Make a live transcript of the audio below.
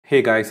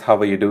Hey guys, how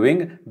are you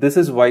doing? This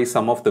is why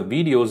some of the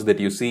videos that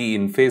you see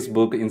in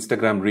Facebook,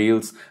 Instagram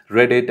Reels,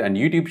 Reddit and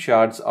YouTube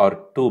Shorts are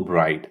too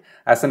bright.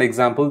 As an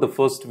example, the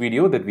first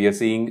video that we are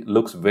seeing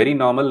looks very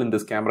normal in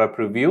this camera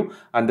preview,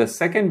 and the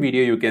second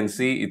video you can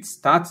see it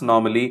starts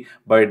normally,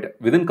 but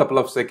within a couple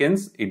of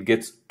seconds it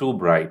gets too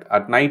bright.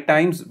 At night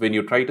times when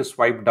you try to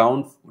swipe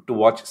down to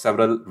watch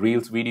several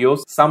Reels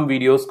videos, some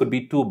videos could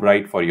be too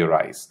bright for your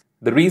eyes.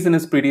 The reason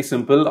is pretty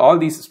simple. All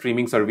these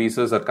streaming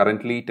services are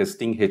currently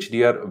testing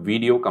HDR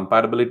video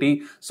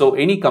compatibility. So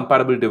any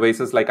compatible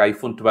devices like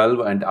iPhone 12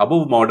 and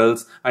above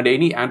models and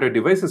any Android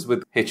devices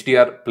with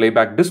HDR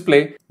playback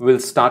display will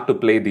start to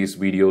play these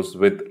videos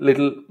with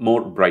little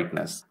more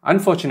brightness.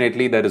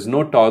 Unfortunately, there is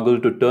no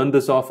toggle to turn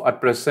this off at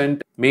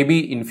present.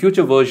 Maybe in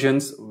future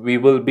versions, we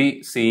will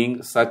be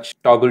seeing such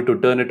toggle to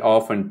turn it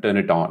off and turn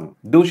it on.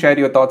 Do share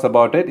your thoughts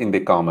about it in the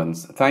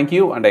comments. Thank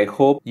you, and I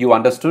hope you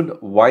understood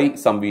why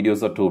some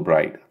videos are too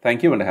bright.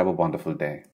 Thank you and have a wonderful day.